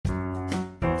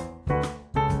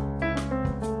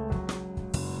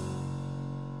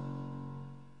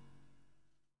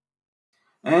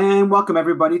And welcome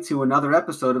everybody to another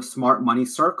episode of Smart Money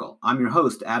Circle. I'm your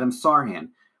host, Adam Sarhan.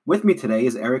 With me today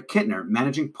is Eric Kittner,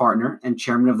 managing partner and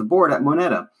chairman of the board at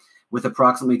Moneta, with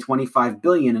approximately $25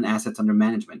 billion in assets under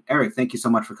management. Eric, thank you so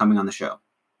much for coming on the show.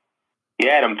 Yeah,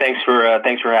 Adam, thanks for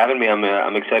having me.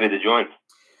 I'm excited to join.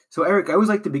 So, Eric, I always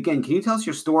like to begin. Can you tell us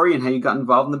your story and how you got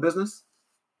involved in the business?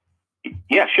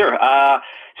 Yeah, sure.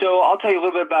 So I'll tell you a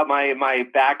little bit about my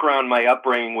background, my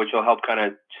upbringing, which will help kind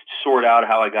of sort out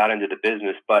how I got into the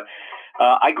business. But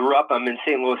I'm in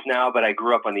St. Louis now, but I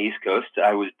grew up on the East Coast.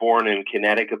 I was born in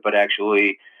Connecticut, but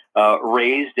actually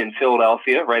raised in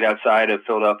Philadelphia, right outside of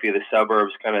Philadelphia, the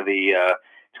suburbs,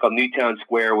 it's called Newtown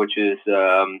Square, which is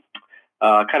kind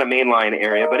of mainline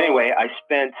area. But anyway, I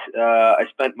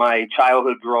spent my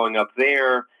childhood growing up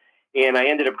there. And I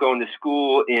ended up going to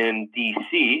school in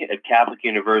D.C. at Catholic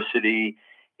University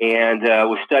and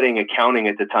was studying accounting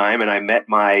at the time. And I met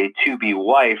my to-be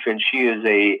wife, and she is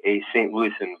a St.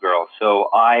 Louisan girl. So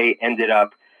I ended up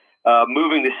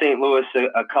moving to St. Louis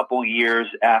a couple years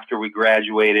after we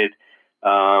graduated.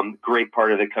 Great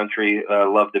part of the country.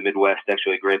 Love the Midwest.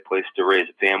 Actually, a great place to raise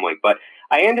a family. But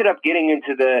I ended up getting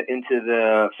into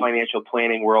the financial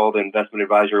planning world, investment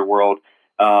advisory world,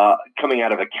 coming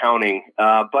out of accounting.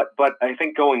 But I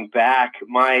think going back,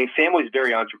 my family's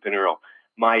very entrepreneurial.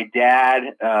 My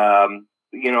dad,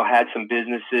 had some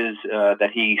businesses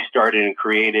that he started and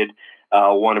created.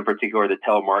 One in particular, the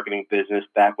telemarketing business,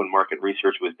 back when market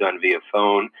research was done via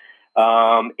phone,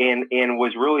 and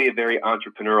was really is a very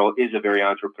entrepreneurial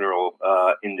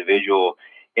individual.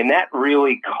 And that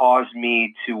really caused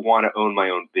me to want to own my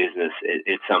own business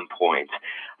at some point.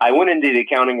 I went into the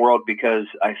accounting world because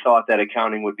I thought that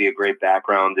accounting would be a great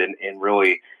background and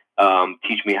really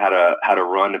teach me how to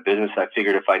run a business. I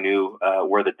figured if I knew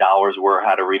where the dollars were,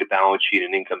 how to read a balance sheet,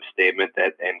 an income statement,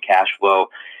 and cash flow,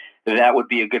 that would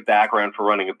be a good background for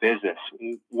running a business.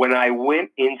 When I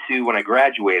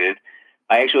graduated,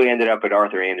 I actually ended up at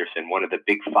Arthur Andersen, one of the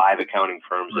big 5 accounting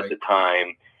firms at the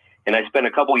time. And I spent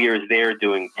a couple years there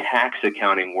doing tax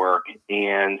accounting work.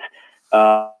 And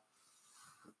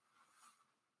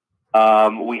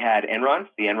we had Enron,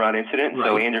 the Enron incident. Right.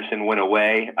 So Andersen went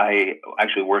away. I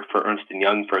actually worked for Ernst &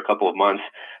 Young for a couple of months,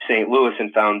 St. Louis,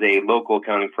 and found a local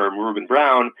accounting firm, Reuben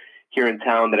Brown, here in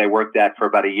town that I worked at for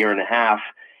about a year and a half.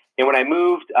 And when I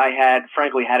moved, I had,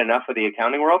 frankly, had enough of the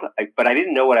accounting world, but I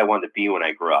didn't know what I wanted to be when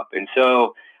I grew up. And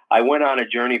so I went on a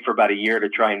journey for about a year to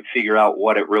try and figure out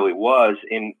what it really was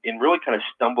and really kind of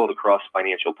stumbled across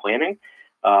financial planning.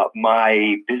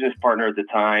 My business partner at the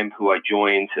time, who I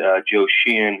joined, Joe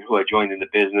Sheehan, who I joined in the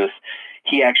business,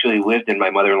 he actually lived in my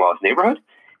mother-in-law's neighborhood.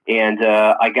 And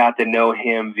I got to know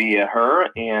him via her,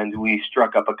 and we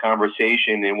struck up a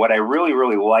conversation. And what I really,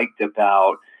 really liked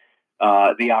about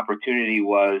the opportunity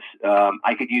was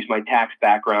I could use my tax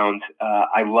background.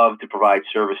 I love to provide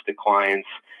service to clients.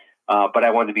 But I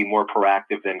wanted to be more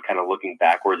proactive than kind of looking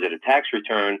backwards at a tax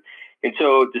return. And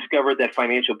so discovered that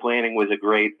financial planning was a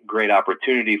great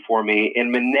opportunity for me.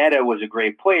 And Moneta was a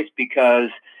great place because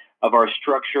of our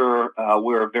structure.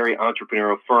 We're a very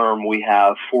entrepreneurial firm. We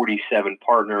have 47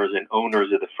 partners and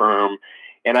owners of the firm.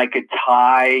 And I could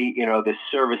tie, the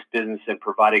service business and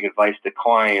providing advice to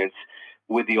clients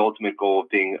with the ultimate goal of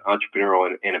being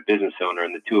entrepreneurial and a business owner.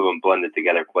 And the two of them blended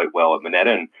together quite well at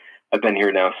Moneta. And I've been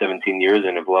here now 17 years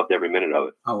and have loved every minute of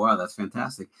it. Oh, wow. That's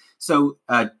fantastic. So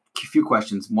a few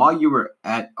questions. While you were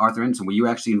at Arthur Andersen, were you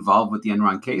actually involved with the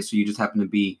Enron case, or you just happened to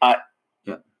be?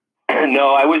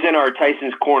 No, I was in our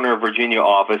Tyson's Corner, Virginia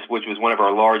office, which was one of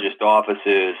our largest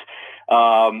offices.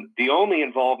 The only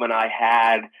involvement I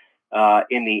had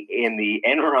in the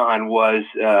Enron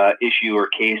issue or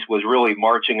case was really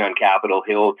marching on Capitol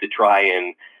Hill to try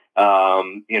and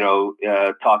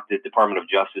talk the Department of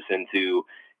Justice into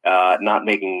not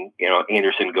making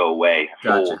Andersen go away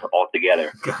fold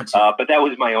altogether. Gotcha. But that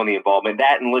was my only involvement.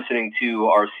 That and listening to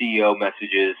our CEO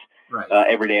messages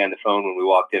every day on the phone when we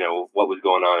walked in, and what was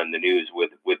going on in the news with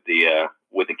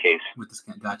the case.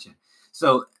 Gotcha.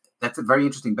 So that's a very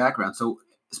interesting background. So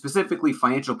specifically,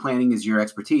 financial planning is your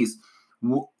expertise.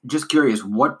 Just curious,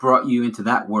 what brought you into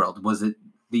that world? Was it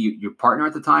your partner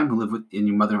at the time who lived in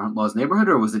your mother-in-law's neighborhood,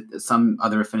 or was it some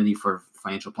other affinity for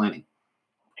financial planning?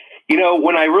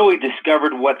 When I really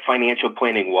discovered what financial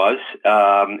planning was,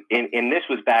 and this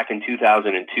was back in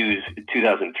 2002,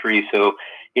 2003. So,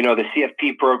 the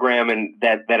CFP program and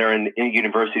that are in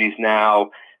universities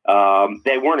now,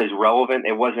 they weren't as relevant.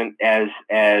 It wasn't as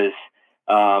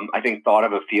I think thought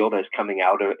of a field as coming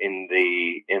out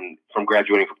from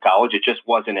graduating from college. It just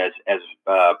wasn't as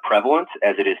prevalent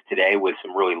as it is today with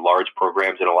some really large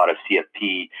programs and a lot of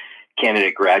CFP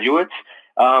candidate graduates.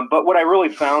 But what I really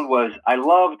found was I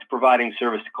loved providing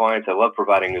service to clients. I loved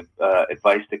providing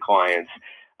advice to clients.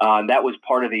 That was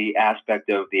part of the aspect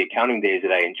of the accounting days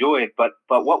that I enjoyed. But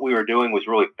what we were doing was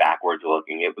really backwards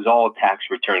looking. It was all tax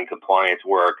return compliance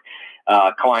work.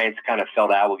 Clients kind of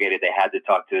felt obligated. They had to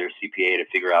talk to their CPA to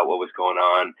figure out what was going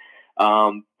on.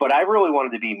 But I really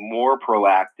wanted to be more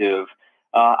proactive.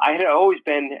 I had always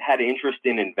had interest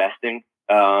in investing.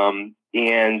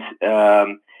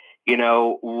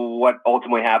 What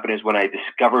ultimately happened is when I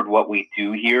discovered what we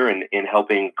do here in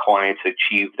helping clients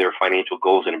achieve their financial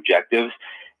goals and objectives,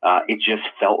 it just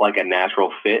felt like a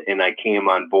natural fit. And I came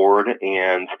on board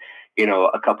and,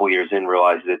 a couple of years in,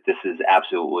 realized that this is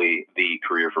absolutely the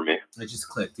career for me. It just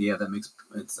clicked. Yeah,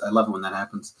 I love it when that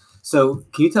happens. So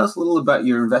can you tell us a little about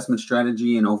your investment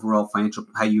strategy and overall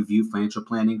how you view financial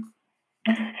planning?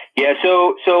 Yeah,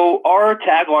 so our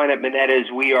tagline at Moneta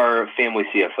is we are family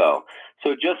CFO.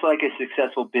 So just like a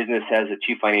successful business has a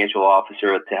chief financial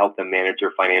officer to help them manage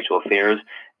their financial affairs,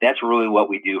 that's really what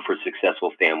we do for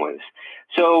successful families.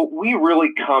 So we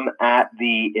really come at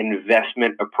the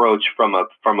investment approach from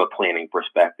a planning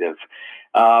perspective.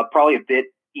 Probably a bit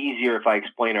easier if I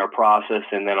explain our process,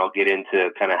 and then I'll get into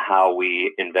kind of how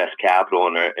we invest capital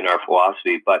in our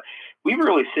philosophy. But we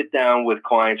really sit down with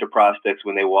clients or prospects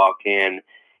when they walk in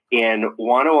and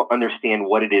want to understand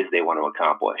what it is they want to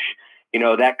accomplish.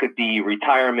 That could be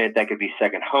retirement, that could be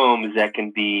second homes, that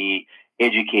can be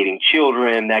educating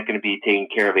children, that can be taking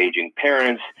care of aging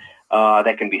parents,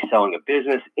 that can be selling a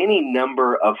business, any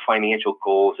number of financial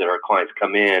goals that our clients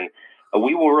come in.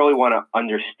 We will really want to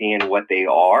understand what they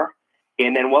are.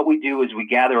 And then what we do is we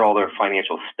gather all their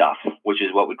financial stuff, which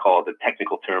is what we call the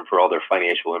technical term for all their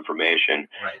financial information.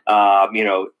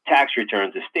 Right. Tax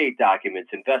returns, estate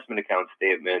documents, investment account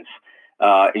statements,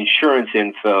 insurance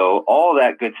info, all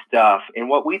that good stuff. And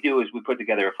what we do is we put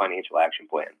together a financial action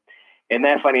plan. And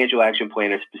that financial action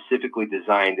plan is specifically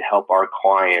designed to help our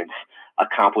clients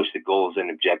accomplish the goals and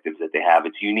objectives that they have.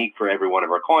 It's unique for every one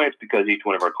of our clients because each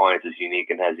one of our clients is unique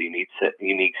and has a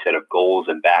unique set of goals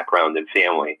and background and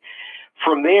family.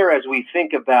 From there, as we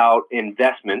think about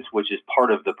investments, which is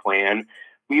part of the plan,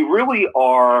 we really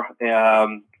are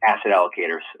asset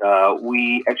allocators.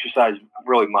 We exercise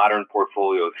really modern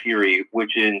portfolio theory,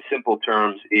 which in simple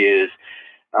terms is,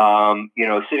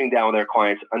 sitting down with our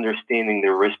clients, understanding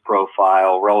their risk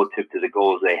profile relative to the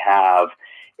goals they have,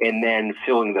 and then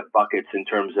filling the buckets in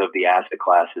terms of the asset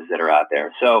classes that are out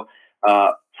there. So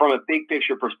from a big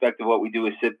picture perspective, what we do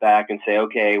is sit back and say,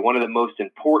 okay, one of the most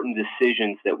important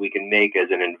decisions that we can make as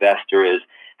an investor is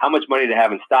how much money to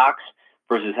have in stocks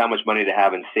versus how much money to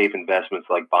have in safe investments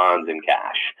like bonds and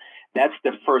cash. That's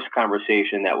the first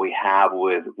conversation that we have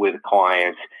with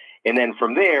clients. And then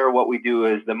from there, what we do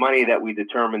is the money that we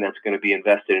determine that's going to be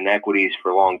invested in equities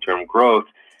for long-term growth,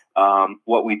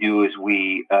 what we do is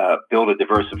we build a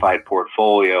diversified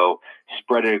portfolio,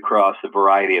 spread it across a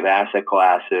variety of asset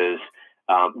classes.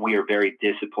 We are very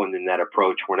disciplined in that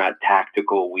approach. We're not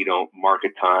tactical. We don't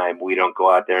market time. We don't go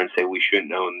out there and say we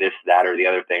shouldn't own this, that, or the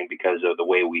other thing because of the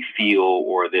way we feel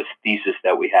or this thesis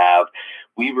that we have.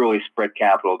 We really spread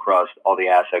capital across all the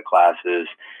asset classes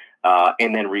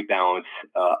and then rebalance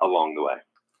along the way.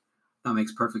 That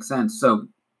makes perfect sense. So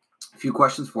a few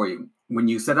questions for you. When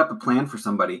you set up a plan for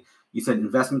somebody, you said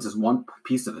investments is one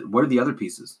piece of it. What are the other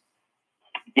pieces?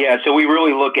 Yeah, so we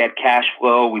really look at cash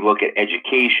flow, we look at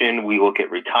education, we look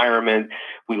at retirement,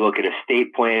 we look at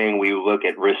estate planning, we look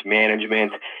at risk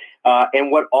management.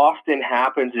 And what often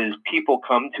happens is people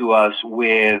come to us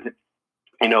with,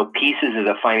 pieces of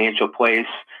the financial plan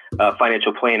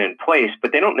in place,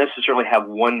 but they don't necessarily have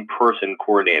one person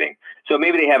coordinating. So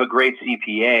maybe they have a great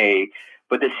CPA,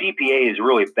 but the CPA is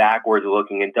really backwards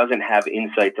looking and doesn't have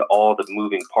insight to all the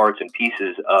moving parts and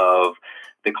pieces of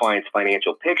the client's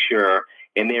financial picture,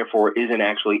 and therefore isn't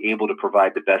actually able to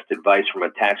provide the best advice from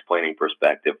a tax planning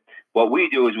perspective. What we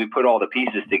do is we put all the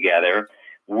pieces together.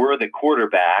 We're the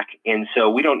quarterback, and so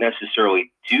we don't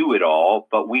necessarily do it all,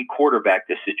 but we quarterback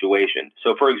the situation.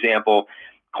 So, for example,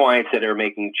 clients that are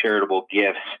making charitable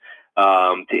gifts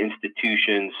to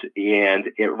institutions, and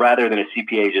rather than a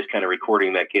CPA just kind of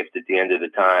recording that gift at the end of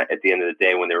the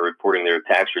day when they're reporting their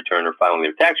tax return or filing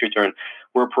their tax return,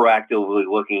 we're proactively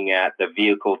looking at the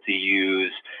vehicle to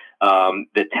use,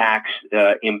 the tax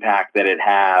impact that it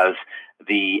has,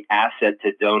 the asset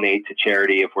to donate to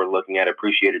charity if we're looking at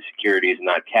appreciated securities,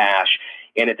 not cash.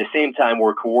 And at the same time,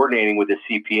 we're coordinating with the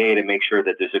CPA to make sure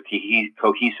that there's a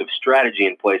cohesive strategy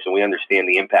in place and we understand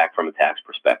the impact from a tax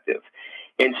perspective.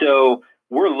 And so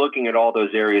we're looking at all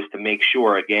those areas to make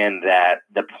sure, again, that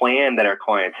the plan that our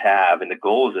clients have and the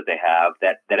goals that they have,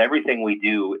 that everything we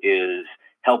do is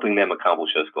helping them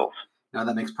accomplish those goals. Now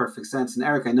that makes perfect sense. And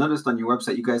Eric, I noticed on your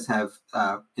website you guys have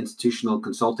institutional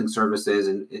consulting services,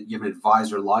 and you have an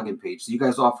advisor login page. So you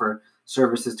guys offer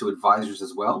services to advisors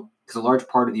as well, because a large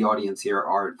part of the audience here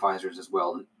are advisors as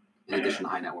well, in addition to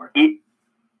high net worth.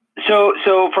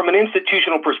 So from an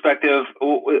institutional perspective,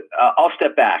 I'll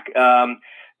step back.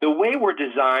 The way we're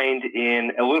designed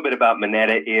in a little bit about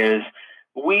Moneta is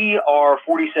we are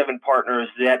 47 partners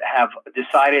that have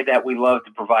decided that we love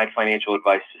to provide financial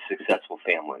advice to successful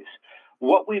families.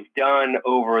 What we've done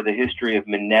over the history of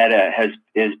Moneta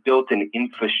is built an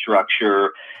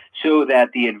infrastructure so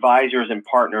that the advisors and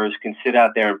partners can sit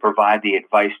out there and provide the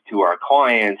advice to our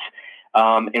clients.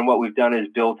 And what we've done is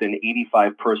built an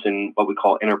 85-person, what we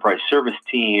call enterprise service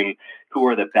team, who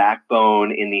are the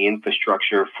backbone in the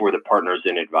infrastructure for the partners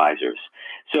and advisors.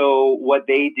 So what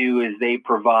they do is they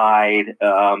provide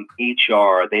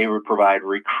HR, they provide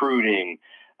recruiting.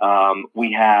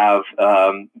 We have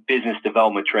business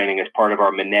development training as part of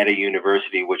our Moneta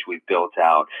University, which we've built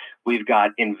out. We've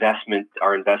got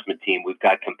our investment team. We've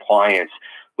got compliance.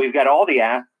 We've got all the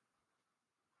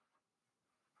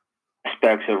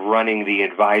aspects of running the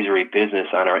advisory business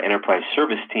on our enterprise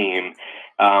service team,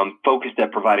 focused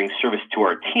at providing service to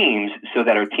our teams so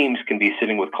that our teams can be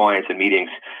sitting with clients in meetings,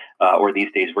 or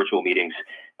these days virtual meetings,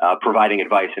 providing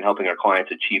advice and helping our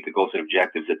clients achieve the goals and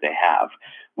objectives that they have.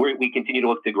 We continue to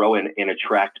look to grow and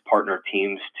attract partner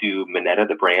teams to Moneta,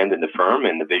 the brand and the firm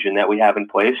and the vision that we have in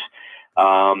place.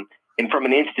 And from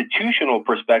an institutional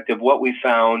perspective, what we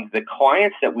found, the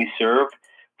clients that we serve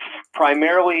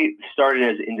primarily started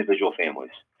as individual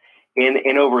families.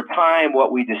 And over time,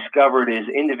 what we discovered is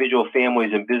individual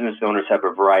families and business owners have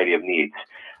a variety of needs.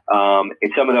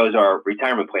 And some of those are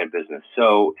retirement plan business.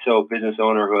 So business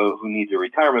owner who needs a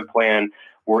retirement plan,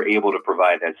 we're able to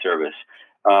provide that service.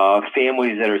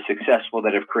 Families that are successful,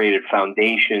 that have created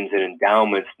foundations and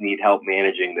endowments, need help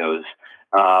managing those.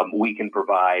 We can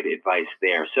provide advice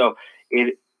there. So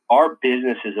our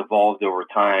business has evolved over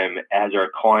time as our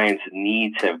clients'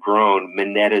 needs have grown.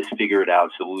 Moneta's figured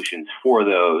out solutions for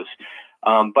those.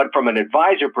 But from an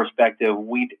advisor perspective,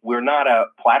 we're not a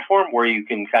platform where you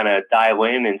can kind of dial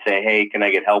in and say, hey, can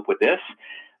I get help with this?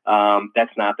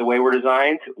 That's not the way we're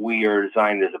designed. We are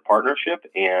designed as a partnership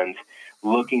and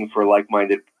looking for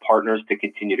like-minded partners to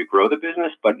continue to grow the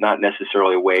business, but not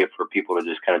necessarily a way for people to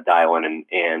just kind of dial in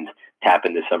and tap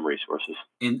into some resources.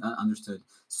 Understood.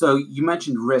 So you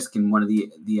mentioned risk in one of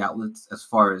the outlets as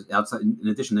far as outside, in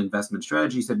addition to investment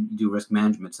strategy, you said you do risk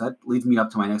management. So that leads me up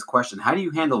to my next question. How do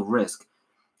you handle risk,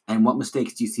 and what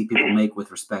mistakes do you see people make with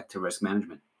respect to risk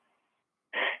management?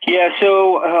 Yeah,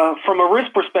 so from a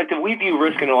risk perspective, we view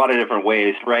risk in a lot of different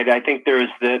ways, right? I think there's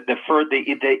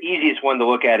the easiest one to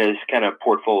look at is kind of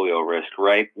portfolio risk,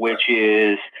 right? Which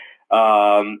is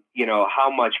how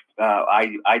much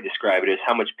I describe it as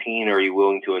how much pain are you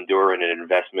willing to endure in an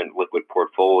investment liquid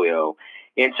portfolio?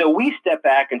 And so we step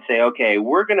back and say, okay,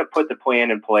 we're going to put the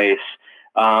plan in place.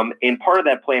 And part of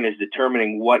that plan is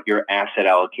determining what your asset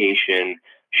allocation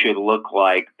should look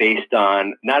like based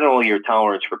on not only your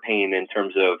tolerance for pain in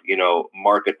terms of,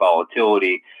 market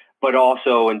volatility, but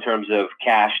also in terms of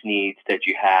cash needs that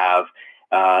you have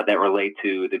that relate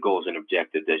to the goals and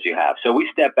objectives that you have. So we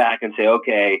step back and say,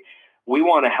 okay, we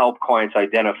want to help clients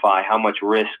identify how much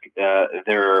risk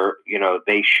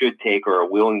they should take or are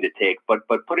willing to take, but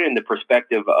put it in the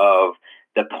perspective of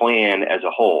the plan as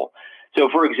a whole. So,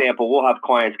 for example, we'll have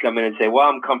clients come in and say, well,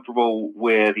 I'm comfortable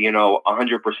with,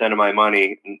 100% of my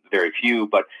money, very few,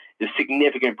 but a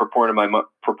significant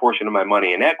proportion of my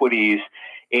money in equities.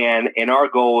 And our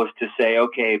goal is to say,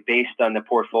 okay, based on the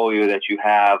portfolio that you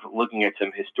have, looking at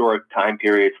some historic time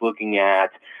periods, looking at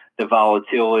the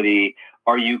volatility,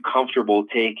 are you comfortable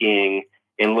taking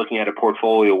and looking at a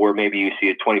portfolio where maybe you see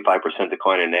a 25%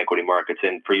 decline in equity markets,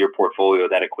 and for your portfolio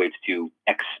that equates to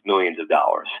X millions of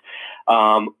dollars?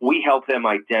 We help them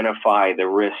identify the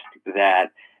risk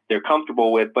that they're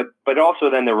comfortable with, but also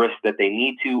then the risk that they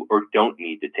need to or don't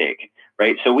need to take,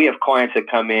 right? So we have clients that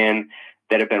come in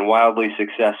that have been wildly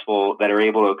successful, that are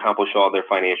able to accomplish all their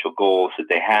financial goals that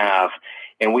they have,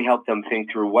 and we help them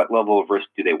think through what level of risk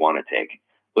do they want to take.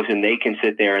 Listen, they can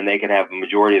sit there and they can have the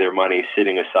majority of their money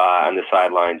sitting aside on the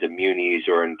sidelines in munis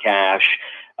or in cash,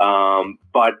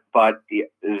 but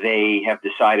they have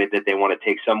decided that they want to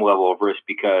take some level of risk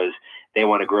because they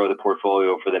want to grow the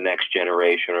portfolio for the next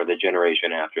generation or the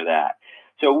generation after that.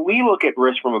 So we look at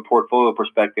risk from a portfolio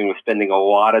perspective of spending a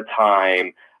lot of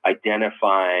time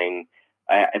identifying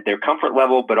their comfort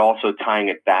level, but also tying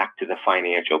it back to the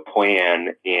financial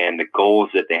plan and the goals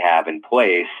that they have in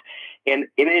place. And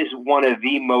it is one of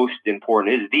the most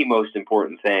important, it is the most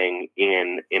important thing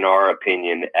in our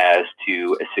opinion as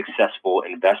to a successful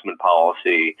investment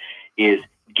policy is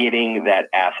getting that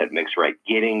asset mix right,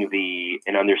 getting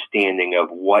an understanding of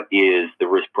what is the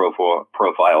risk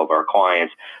profile of our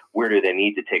clients, where do they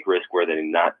need to take risk, where do they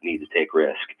not need to take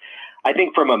risk. I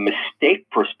think from a mistake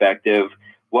perspective,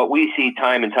 what we see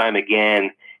time and time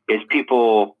again is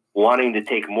people wanting to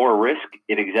take more risk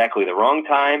at exactly the wrong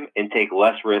time and take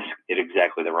less risk at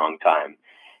exactly the wrong time.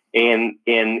 And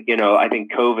I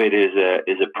think COVID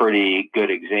is a pretty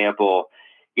good example.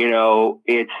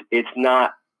 It's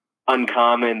not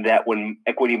uncommon that when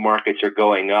equity markets are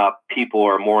going up, people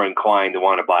are more inclined to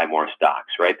want to buy more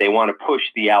stocks, right? They want to push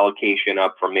the allocation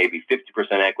up from maybe 50%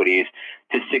 equities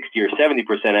to 60 or 70%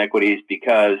 equities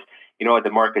because, the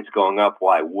market's going up,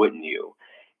 why wouldn't you?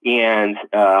 And,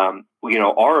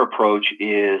 our approach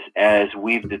is, as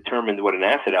we've determined what an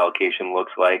asset allocation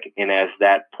looks like, and as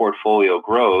that portfolio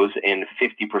grows and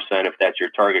 50%, if that's your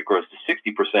target, grows to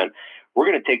 60%, we're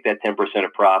going to take that 10%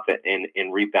 of profit and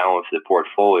rebalance the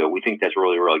portfolio. We think that's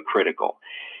really, really critical.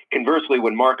 Conversely,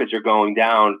 when markets are going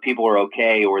down, people are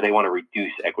okay, or they want to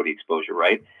reduce equity exposure,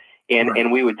 right?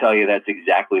 And we would tell you that's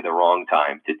exactly the wrong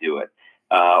time to do it.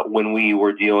 When we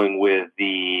were dealing with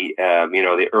the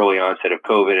early onset of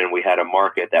COVID and we had a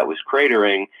market that was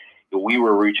cratering, we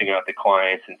were reaching out to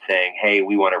clients and saying, hey,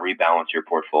 we want to rebalance your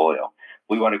portfolio.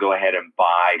 We want to go ahead and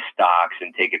buy stocks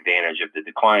and take advantage of the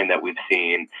decline that we've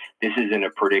seen. This isn't a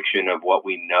prediction of what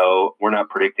we know. We're not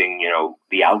predicting,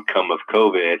 the outcome of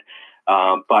COVID,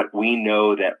 but we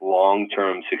know that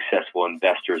long-term successful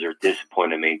investors are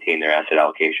disciplined and maintain their asset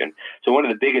allocation. So one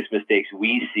of the biggest mistakes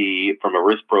we see from a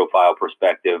risk profile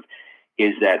perspective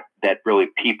is that really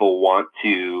people want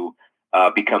to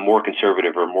become more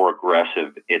conservative or more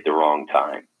aggressive at the wrong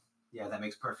time. Yeah, that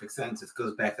makes perfect sense. It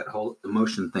goes back to that whole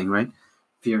emotion thing, right?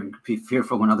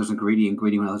 Fearful when others are greedy and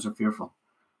greedy when others are fearful.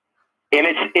 And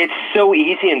it's so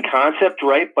easy in concept,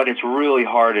 right? But it's really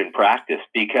hard in practice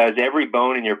because every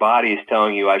bone in your body is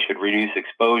telling you I should reduce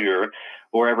exposure,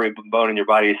 or every bone in your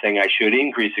body is saying I should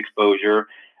increase exposure.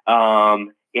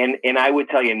 And I would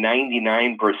tell you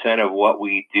 99% of what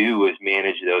we do is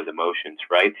manage those emotions,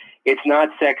 right? It's not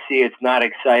sexy. It's not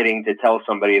exciting to tell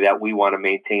somebody that we want to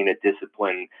maintain a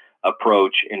disciplined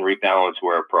approach and rebalance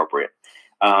where appropriate.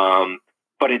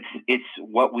 But it's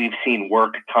what we've seen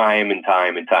work time and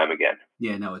time and time again.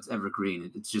 Yeah, no, it's evergreen.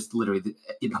 It's just literally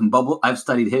bubble. I've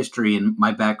studied history, and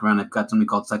my background, I've got something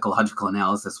called psychological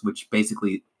analysis, which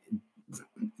basically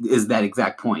is that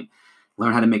exact point.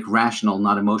 Learn how to make rational,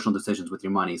 not emotional decisions with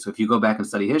your money. So if you go back and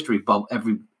study history,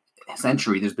 every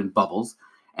century there's been bubbles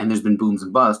and there's been booms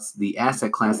and busts. The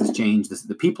asset classes change,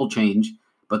 the people change,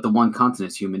 but the one constant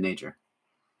is human nature.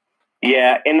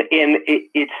 Yeah, and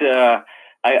it's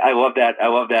I love that. I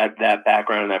love that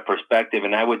background and that perspective.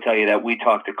 And I would tell you that we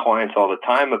talk to clients all the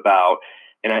time about,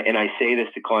 and I say this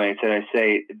to clients, and I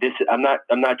say this. I'm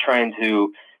not trying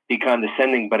to be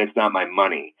condescending, but it's not my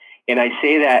money. And I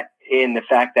say that in the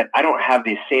fact that I don't have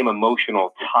the same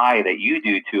emotional tie that you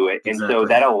do to it, and so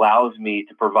that allows me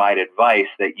to provide advice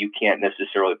that you can't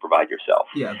necessarily provide yourself.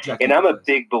 Yeah, and I'm a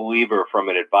big believer from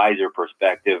an advisor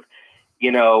perspective.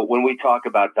 When we talk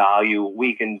about value,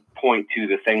 we can point to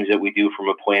the things that we do from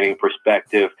a planning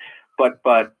perspective, but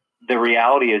the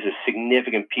reality is a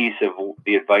significant piece of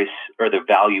the advice or the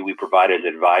value we provide as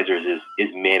advisors is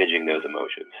managing those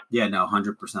emotions. Yeah, no,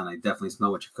 100%. I definitely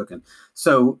smell what you're cooking.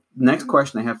 So next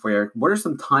question I have for you, Eric, what are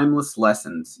some timeless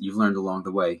lessons you've learned along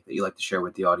the way that you like to share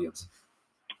with the audience?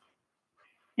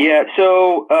 Yeah,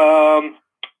 so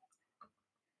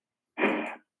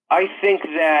I think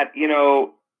that,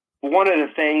 one of the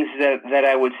things that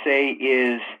I would say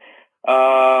is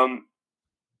I'm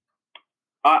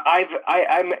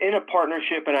in a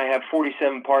partnership and I have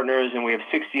 47 partners and we have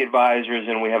 60 advisors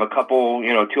and we have a couple,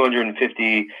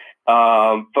 250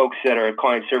 folks that are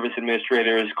client service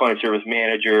administrators, client service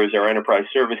managers, our enterprise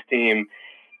service team.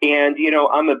 And,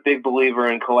 I'm a big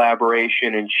believer in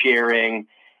collaboration and sharing.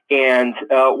 And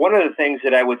one of the things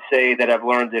that I would say that I've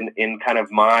learned in kind of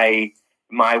my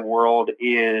world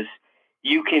is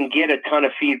you can get a ton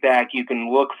of feedback. You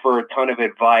can look for a ton of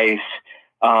advice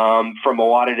from a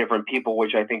lot of different people,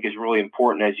 which I think is really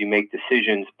important as you make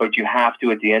decisions. But you have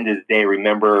to, at the end of the day,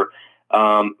 remember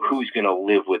who's going to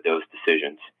live with those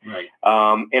decisions. Right.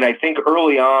 And I think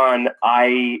early on,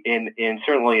 and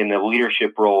certainly in the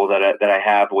leadership role that I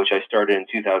have, which I started in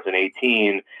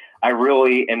 2018, I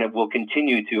really, and it will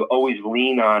continue to always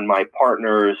lean on my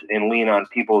partners and lean on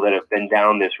people that have been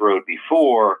down this road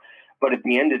before. But at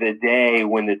the end of the day,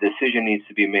 when the decision needs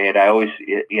to be made, I always,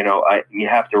 you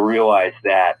have to realize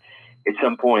that at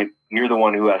some point, you're the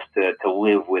one who has to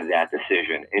live with that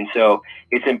decision. And so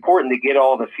it's important to get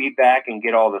all the feedback and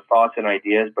get all the thoughts and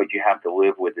ideas, but you have to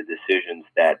live with the decisions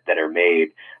that are made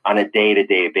on a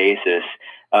day-to-day basis.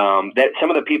 That some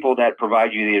of the people that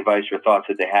provide you the advice or thoughts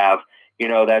that they have,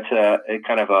 that's a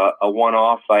kind of a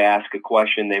one-off. I ask a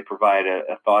question, they provide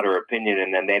a thought or opinion,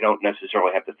 and then they don't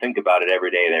necessarily have to think about it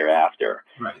every day thereafter.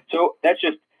 Right. So that's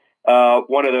just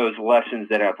one of those lessons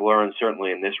that I've learned,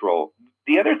 certainly in this role.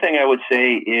 The other thing I would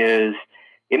say is,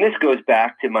 and this goes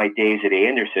back to my days at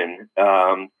Andersen,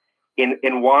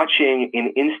 in watching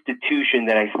an institution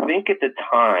that I think at the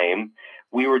time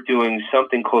we were doing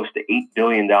something close to $8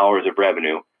 billion of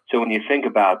revenue. So when you think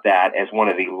about that as one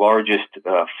of the largest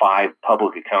 5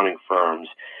 public accounting firms,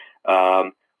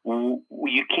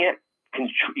 you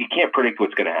can't predict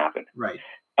what's going to happen. Right.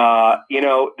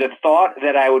 The thought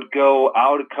that I would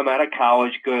come out of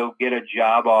college, go get a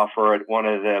job offer at one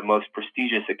of the most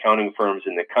prestigious accounting firms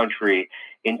in the country,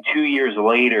 and 2 years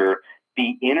later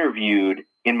be interviewed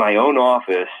in my own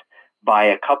office by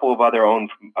a couple of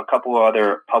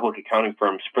other public accounting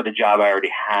firms for the job I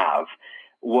already have,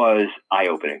 was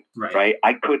eye-opening, right?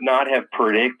 I could not have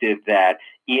predicted that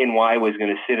E&Y was going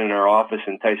to sit in our office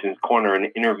in Tyson's Corner and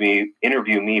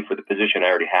interview me for the position I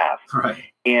already have. Right.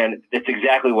 And that's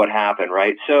exactly what happened,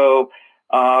 right? So,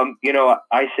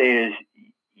 I say is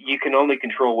you can only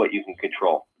control what you can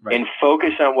control, and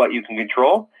focus on what you can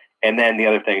control, and then the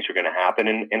other things are going to happen.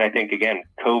 And I think, again,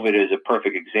 COVID is a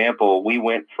perfect example. We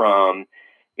went from,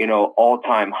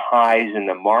 all-time highs in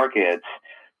the markets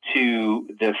to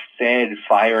the Fed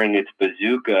firing its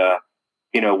bazooka,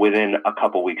 within a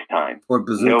couple weeks' time. Or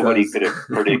bazookas. Nobody could have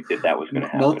predicted that was going to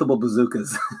happen. Multiple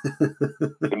bazookas.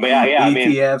 Yeah, I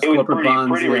mean, ETFs, it was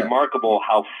bonds, pretty remarkable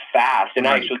how fast, and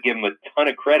I actually give them a ton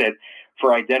of credit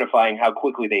for identifying how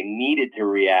quickly they needed to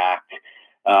react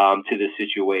to the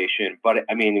situation. But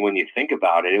I mean, when you think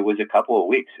about it, it was a couple of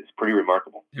weeks. It's pretty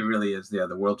remarkable. It really is. Yeah,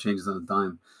 the world changes on a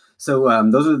dime. So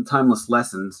those are the timeless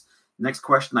lessons. Next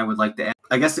question I would like to ask,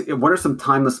 I guess, what are some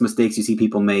timeless mistakes you see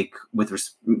people make with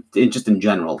just in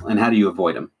general, and how do you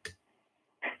avoid them?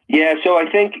 Yeah, so I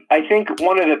think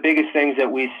one of the biggest things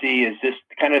that we see is just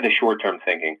kind of the short-term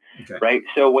thinking, right?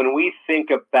 So when we think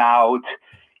about,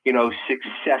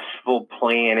 successful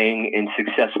planning and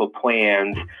successful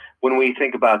plans, when we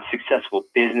think about successful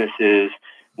businesses,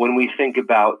 when we think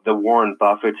about the Warren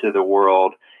Buffetts of the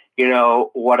world,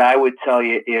 what I would tell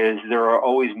you is there are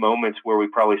always moments where we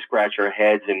probably scratch our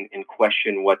heads and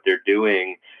question what they're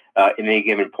doing at any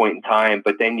given point in time.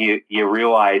 But then you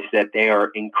realize that they are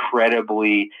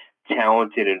incredibly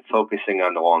talented and focusing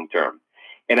on the long term.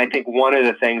 And I think one of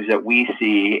the things that we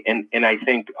see, and I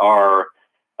think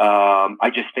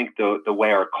I just think the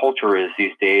way our culture is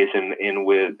these days, and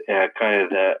with kind of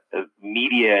the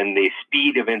media and the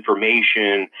speed of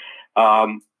information,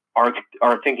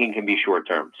 our thinking can be short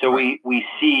term. So we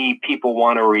see people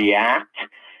want to react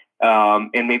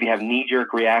and maybe have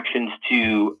knee-jerk reactions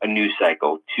to a news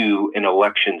cycle, to an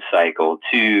election cycle,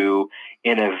 to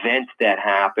an event that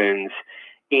happens,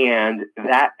 and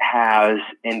that has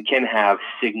and can have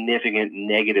significant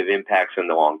negative impacts in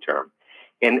the long term.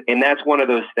 And that's one of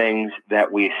those things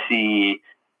that we see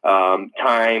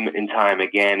time and time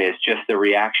again, is just the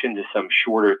reaction to some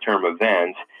shorter term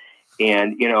event.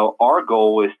 And, our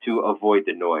goal is to avoid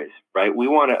the noise, right? We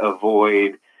want to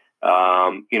avoid,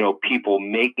 people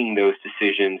making those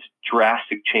decisions,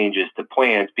 drastic changes to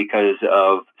plans because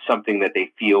of something that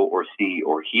they feel or see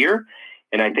or hear.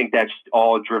 And I think that's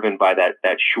all driven by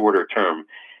that shorter term.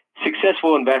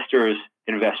 Successful investors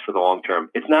invest for the long term.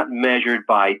 It's not measured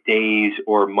by days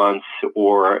or months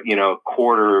or,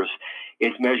 quarters.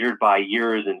 It's measured by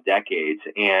years and decades.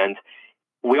 And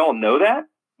we all know that.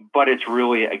 But it's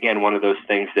really, again, one of those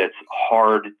things that's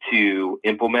hard to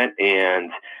implement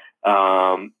and,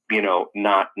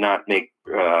 not make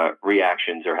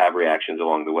reactions or have reactions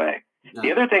along the way. No.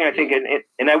 The other thing I think,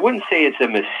 and I wouldn't say it's a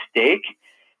mistake,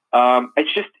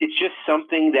 it's just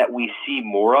something that we see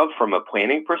more of from a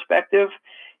planning perspective.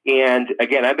 And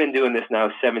again, I've been doing this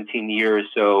now 17 years,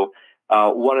 so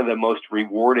one of the most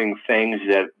rewarding things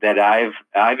that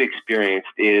I've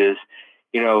experienced is,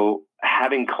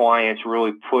 having clients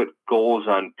really put goals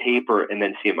on paper and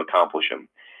then see them accomplish them.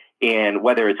 And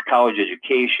whether it's college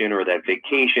education or that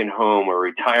vacation home or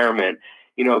retirement,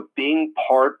 being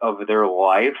part of their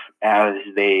life as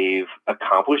they've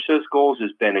accomplished those goals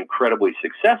has been incredibly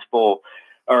successful,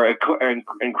 or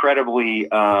incredibly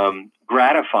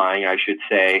gratifying, I should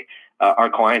say. Our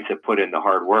clients have put in the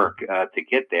hard work to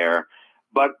get there.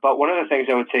 But one of the things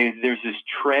I would say is there's this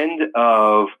trend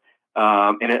of,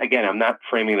 and again, I'm not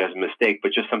framing it as a mistake,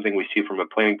 but just something we see from a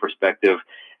planning perspective.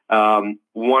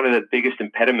 one of the biggest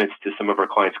impediments to some of our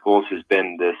clients' goals has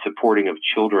been the supporting of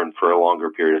children for a longer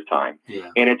period of time. Yeah.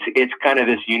 And it's kind of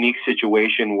this unique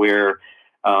situation where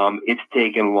it's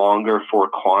taken longer for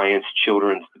clients'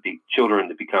 children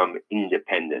to become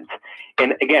independent.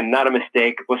 And again, not a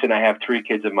mistake. Listen, I have 3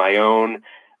 kids of my own,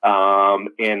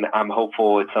 and I'm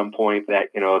hopeful at some point that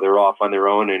they're off on their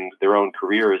own and their own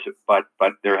careers. But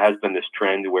there has been this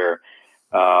trend where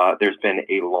there's been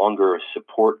a longer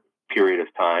support period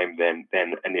of time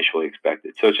than initially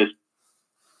expected. So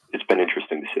it's been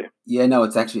interesting to see. Yeah, no,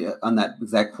 it's actually on that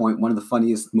exact point. One of the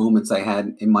funniest moments I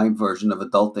had in my version of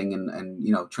adulting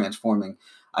and transforming.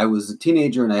 I was a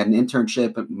teenager and I had an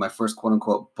internship at my first quote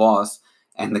unquote boss.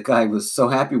 And the guy was so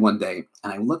happy one day.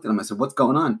 And I looked at him, I said, "What's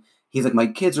going on?" He's like, "My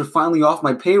kids are finally off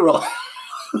my payroll."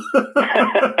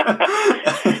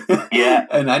 Yeah.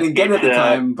 And I didn't get it at the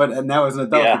time, but now as an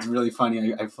adult, It's really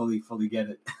funny. I fully get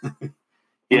it.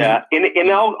 Yeah.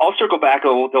 And I'll circle back.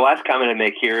 The last comment I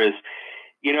make here is,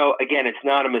 again, it's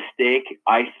not a mistake.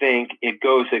 I think it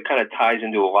kind of ties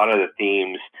into a lot of the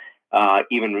themes,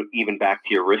 even back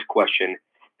to your risk question,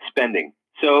 spending.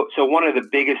 So one of the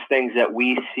biggest things that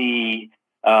we see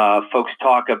folks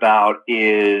talk about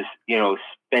is,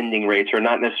 spending rates or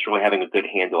not necessarily having a good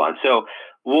handle on. So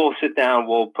we'll sit down,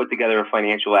 we'll put together a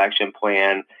financial action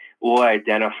plan. We'll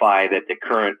identify that the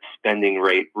current spending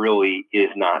rate really is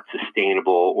not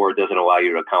sustainable or doesn't allow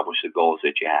you to accomplish the goals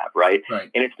that you have, right?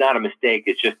 And it's not a mistake.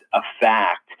 It's just a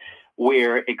fact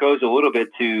where it goes a little bit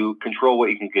to control what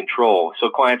you can control. So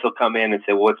clients will come in and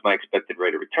say, well, what's my expected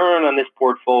rate of return on this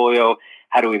portfolio?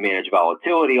 How do we manage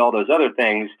volatility? All those other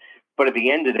things. But at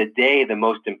the end of the day, the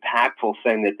most impactful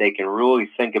thing that they can really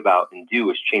think about and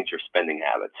do is change their spending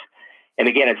habits. And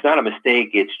again, it's not a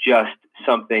mistake. It's just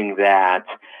something that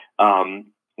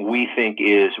we think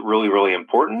is really, really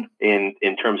important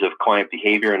in terms of client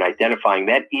behavior and identifying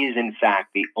that is, in fact,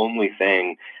 the only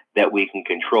thing that we can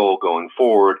control going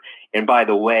forward. And by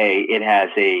the way, it has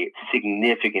a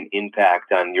significant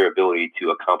impact on your ability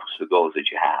to accomplish the goals that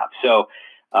you have. So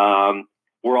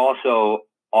we're also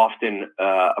often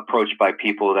approached by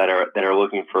people that are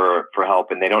looking for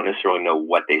help, and they don't necessarily know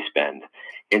what they spend.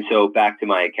 And so back to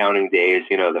my accounting days,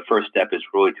 the first step is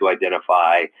really to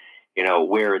identify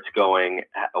where it's going,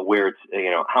 where it's,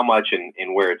 how much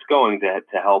and where it's going to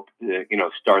help,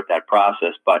 start that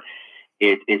process. But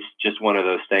it's just one of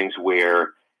those things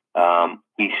where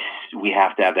we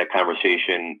have to have that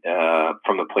conversation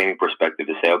from a planning perspective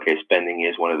to say, okay, spending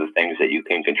is one of the things that you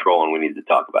can control and we need to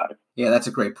talk about it. Yeah, that's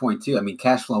a great point too. I mean,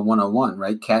 cash flow 101,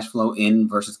 right? Cash flow in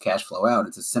versus cash flow out.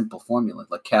 It's a simple formula,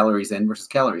 like calories in versus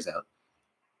calories out.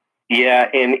 Yeah.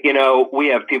 And, we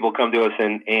have people come to us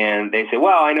and they say,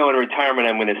 well, I know in retirement,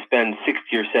 I'm going to spend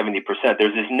 60 or 70%.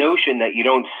 There's this notion that you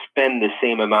don't spend the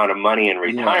same amount of money in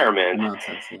retirement. Yeah,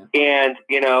 nonsense, yeah. And,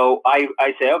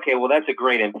 I say, okay, well, that's a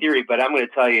great in theory, but I'm going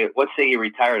to tell you, let's say you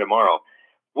retire tomorrow.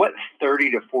 What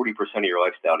 30 to 40% of your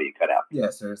lifestyle do you cut out? Yeah,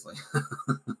 seriously.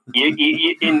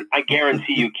 And I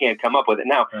guarantee you can't come up with it.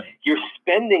 Now, your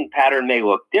spending pattern may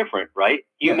look different, right?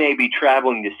 You may be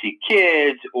traveling to see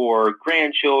kids or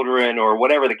grandchildren or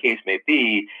whatever the case may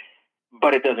be,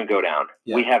 but it doesn't go down.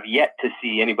 Yeah. We have yet to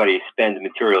see anybody spend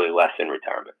materially less in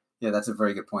retirement. Yeah, that's a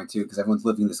very good point too, because everyone's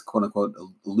living this quote unquote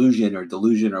illusion or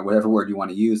delusion or whatever word you want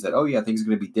to use that, things are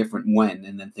going to be different when,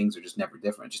 and then things are just never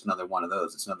different. Just another one of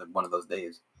those. It's another one of those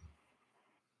days.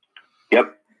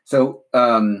 Yep. So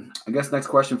I guess next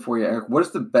question for you, Eric. What is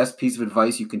the best piece of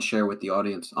advice you can share with the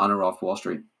audience on or off Wall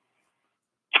Street?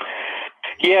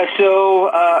 Yeah, so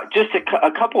just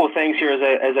a couple of things here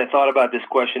as I thought about this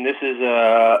question. This is,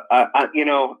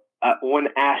 when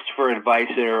asked for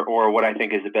advice or what I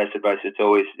think is the best advice, it's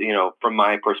always, from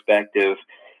my perspective.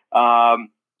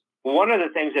 One of the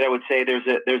things that I would say,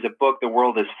 there's a book, The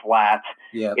World is Flat,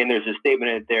 and there's a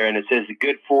statement in it there, and it says,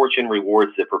 good fortune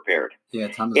rewards the prepared. Yeah,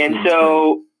 and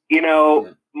so,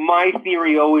 my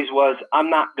theory always was, I'm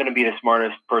not going to be the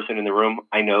smartest person in the room.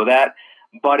 I know that.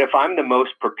 But if I'm the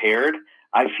most prepared,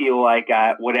 I feel like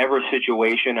whatever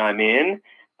situation I'm in,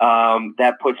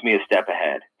 that puts me a step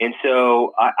ahead. And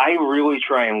so I really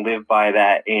try and live by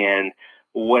that. And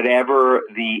whatever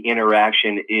the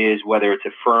interaction is, whether it's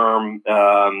a firm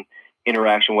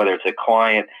interaction, whether it's a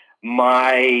client,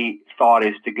 my thought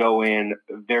is to go in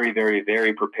very, very,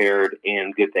 very prepared,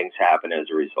 and good things happen as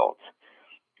a result.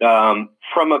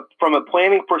 From a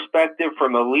planning perspective,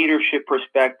 from a leadership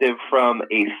perspective, from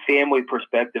a family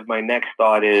perspective, my next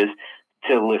thought is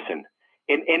to listen.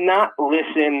 And not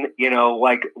listen,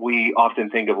 like we often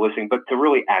think of listening, but to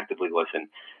really actively listen.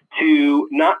 To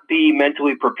not be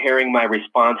mentally preparing my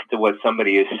response to what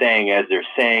somebody is saying as they're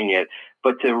saying it,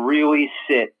 but to really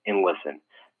sit and listen.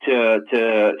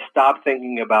 to stop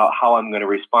thinking about how I'm going to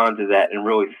respond to that and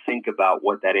really think about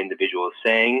what that individual is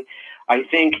saying. I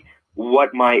think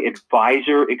what my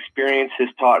advisor experience has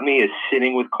taught me is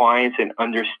sitting with clients and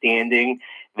understanding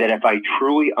that if I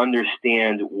truly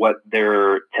understand what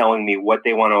they're telling me, what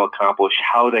they want to accomplish,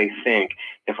 how they think,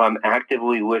 if I'm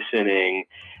actively listening,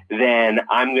 then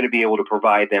I'm going to be able to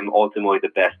provide them ultimately the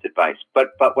best advice.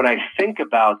 But when I think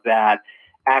about that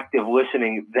active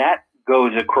listening, that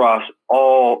goes across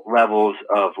all levels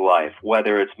of life,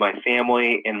 whether it's my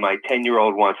family and my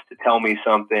 10-year-old wants to tell me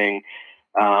something,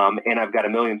 and I've got a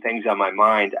million things on my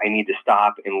mind. I need to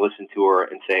stop and listen to her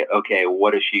and say, okay,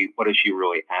 what is she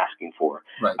really asking for?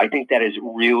 Right. I think that is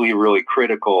really, really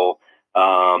critical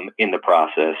in the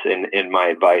process and in my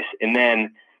advice. And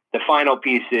then the final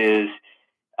piece is,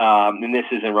 and this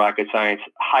isn't rocket science,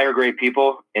 hire great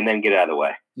people and then get out of the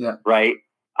way. Yeah. Right.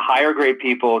 Hire great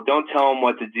people. Don't tell them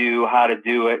what to do, how to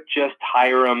do it. Just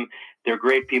hire them. They're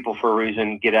great people for a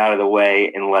reason. Get out of the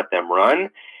way and let them run.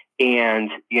 And,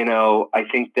 I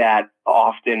think that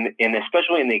often, and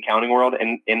especially in the accounting world,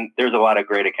 and there's a lot of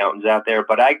great accountants out there,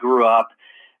 but I grew up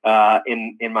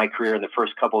in my career in the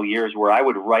first couple of years where I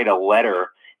would write a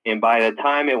letter, and by the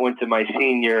time it went to my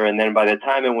senior, and then by the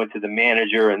time it went to the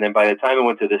manager, and then by the time it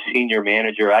went to the senior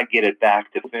manager, I'd get it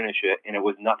back to finish it, and it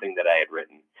was nothing that I had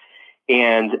written.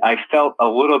 And I felt a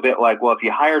little bit like, well, if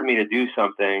you hired me to do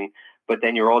something, but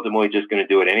then you're ultimately just going to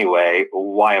do it anyway,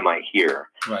 why am I here?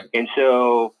 Right. And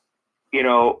so,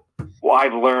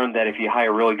 I've learned that if you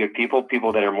hire really good people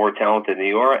that are more talented than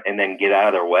you are, and then get out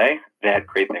of their way, that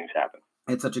great things happen.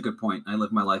 It's such a good point. I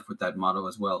live my life with that motto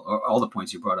as well, or all the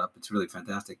points you brought up. It's really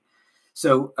fantastic.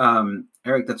 So,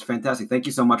 Eric, that's fantastic. Thank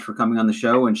you so much for coming on the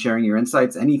show and sharing your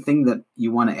insights. Anything that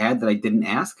you want to add that I didn't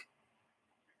ask?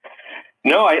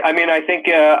 No, I think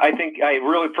I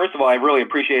really, first of all, I really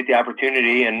appreciate the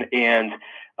opportunity, and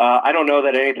I don't know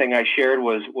that anything I shared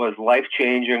was life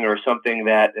changing or something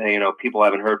that people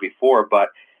haven't heard before, but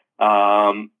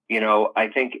I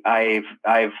think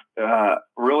I've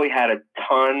really had a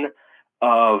ton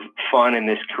of fun in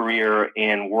this career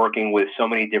in working with so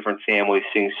many different families,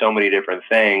 seeing so many different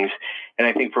things, and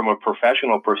I think from a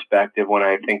professional perspective, when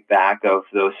I think back of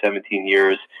those 17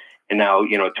 years. And now,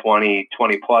 20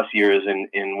 plus years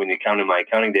in when you count in my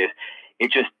accounting days,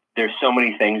 there's so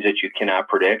many things that you cannot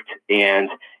predict. And,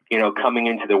 coming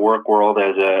into the work world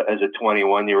as a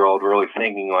 21-year-old, really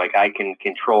thinking like I can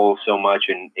control so much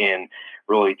and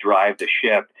really drive the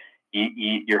ship,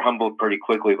 you're humbled pretty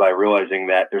quickly by realizing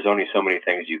that there's only so many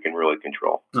things you can really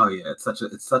control. Oh yeah, it's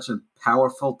such a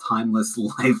powerful, timeless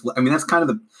life. I mean, that's kind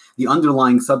of the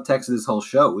underlying subtext of this whole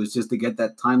show, is just to get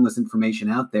that timeless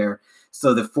information out there,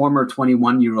 so the former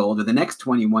 21-year-old or the next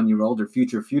 21-year-old or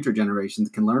future generations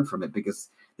can learn from it, because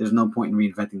there's no point in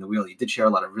reinventing the wheel. You did share a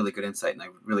lot of really good insight, and I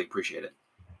really appreciate it.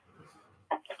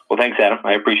 Well, thanks, Adam.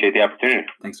 I appreciate the opportunity.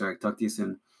 Thanks, Eric. Talk to you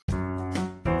soon.